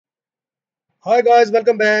Hi guys,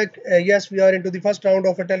 welcome back. Yes, we are into the first round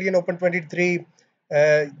of Italian Open 23,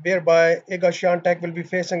 whereby Iga Swiatek will be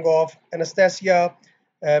facing off Anastasia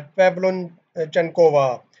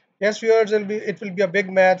Pavlyuchenkova. Yes, viewers, it will be a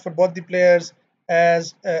big match for both the players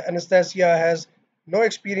as Anastasia has no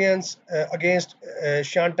experience against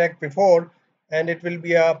Swiatek before, and it will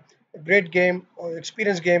be a great game, or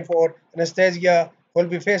experience game for Anastasia, who will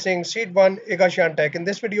be facing seed one Iga Swiatek. In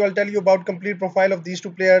this video, I'll tell you about complete profile of these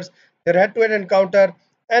two players, their head-to-head encounter,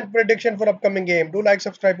 and prediction for upcoming game. Do like,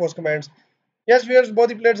 subscribe, post comments. Yes, viewers, both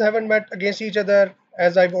the players haven't met against each other,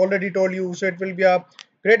 as I've already told you, so it will be a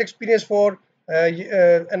great experience for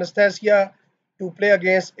Anastasia to play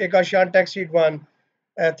against Eka Swiatek seed 1.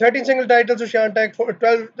 13 single titles to Swiatek,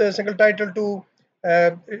 12 single title to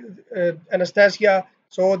Anastasia.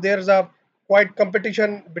 So there's a quite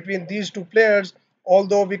competition between these two players,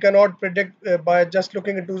 although we cannot predict by just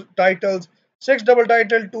looking into titles. 6 double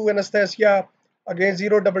title to Anastasia against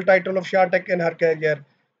 0 double title of Swiatek in her career.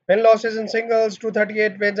 Win losses in singles,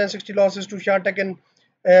 238 wins and 60 losses to Swiatek in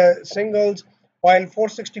singles, while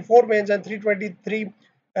 464 wins and 323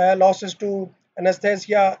 losses to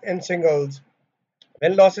Anastasia in singles.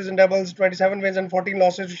 Win losses in doubles, 27 wins and 14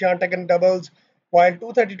 losses to Swiatek in doubles, while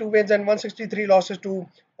 232 wins and 163 losses to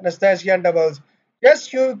Anastasia in doubles. Yes,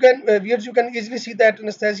 viewers, you can easily see that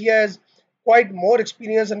Anastasia has quite more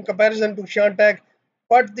experience in comparison to Swiatek,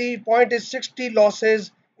 but the point is 60 losses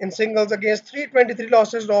in singles against 323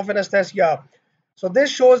 losses of Anastasia. So this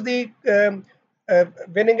shows the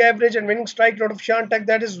winning average and winning strike rate of Swiatek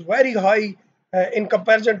that is very high in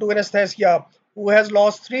comparison to Anastasia, who has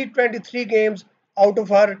lost 323 games out of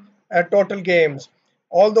her total games.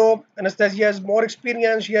 Although Anastasia has more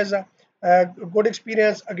experience, she has a good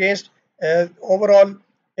experience against overall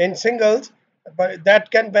in singles, but that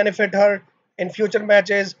can benefit her in future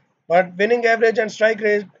matches. But winning average and strike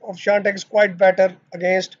rate of Swiatek is quite better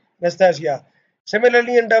against Anastasia.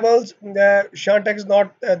 Similarly, in doubles, Swiatek is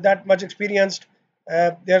not that much experienced.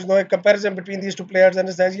 There's no comparison between these two players.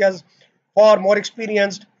 Anastasia is far more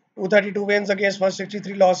experienced, 232 wins against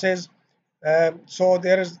 163 losses. So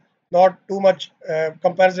there is not too much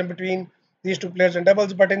comparison between these two players in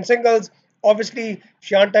doubles. But in singles, obviously,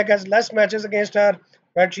 Swiatek has less matches against her,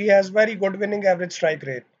 but she has very good winning average strike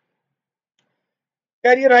rate.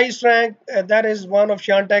 Career highest rank, that is one of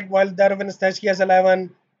Swiatek, while that of Anastasia has 11.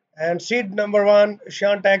 And seed number one,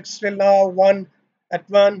 Swiatek still now 1 at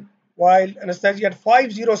 1, while Anastasia at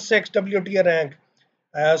 506 WTA rank.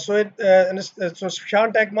 So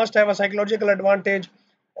Swiatek must have a psychological advantage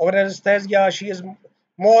over Anastasia. She is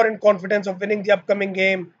more in confidence of winning the upcoming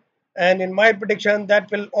game, and in my prediction, that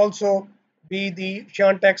will also be the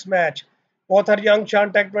Swiatek's match. Both are young.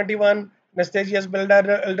 Swiatek 21, Anastasia's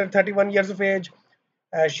elder 31 years of age.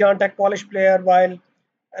 Swiatek Polish player, while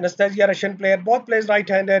Anastasia Russian player. Both plays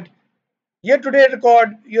right-handed. Year-to-date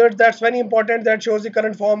record, here that's very important. That shows the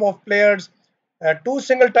current form of players. Two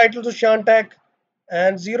single titles to Swiatek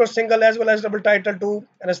and zero single as well as double title to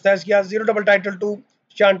Anastasia. Zero double title to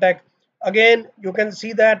Swiatek. Again, you can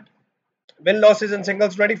see that win losses in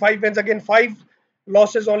singles, 25 wins again, 5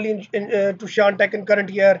 losses only to Swiatek in current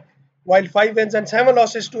year, while 5 wins and 7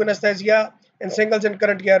 losses to Anastasia in singles in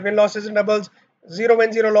current year. Win losses in doubles, 0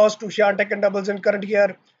 win 0 loss to Swiatek in doubles in current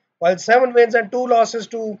year, while 7 wins and 2 losses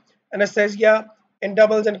to Anastasia in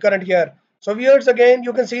doubles in current year. So viewers, again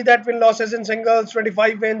you can see that win losses in singles,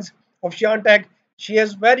 25 wins of Swiatek. She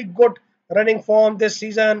has very good running form this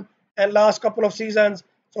season and last couple of seasons.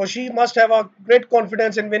 So she must have a great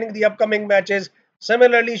confidence in winning the upcoming matches.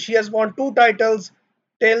 Similarly, she has won 2 titles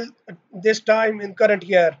till this time in current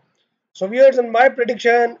year. So viewers, in my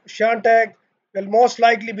prediction, Swiatek will most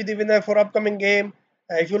likely be the winner for upcoming game.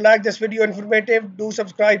 If you like this video informative, do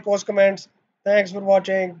subscribe, post comments. Thanks for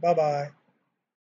watching. Bye bye.